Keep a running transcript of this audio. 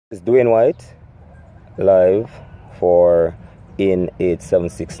It's Dwayne White, live for In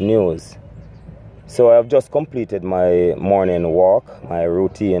 876 News. So I've just completed my morning walk, my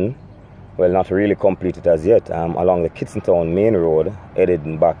routine. Well, not really completed as yet. I'm along the Kitson main road,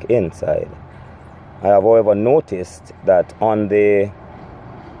 heading back inside. I have, however, noticed that on the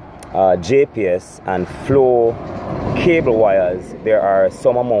JPS and flow cable wires, there are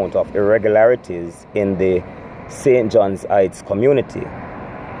some amount of irregularities in the St. John's Heights community.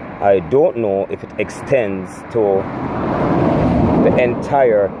 I don't know if it extends to the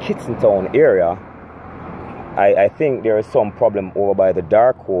entire Kitson area. I think there is some problem over by the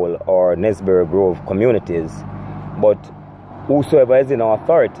Darkhole or Nesbury Grove communities. But whosoever is in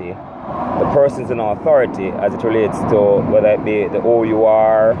authority, the persons in authority as it relates to whether it be the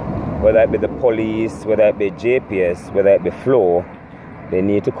OUR, whether it be the police, whether it be JPS, whether it be flow, they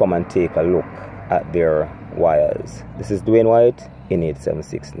need to come and take a look at their wires. This is Dwayne White in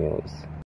 876 News.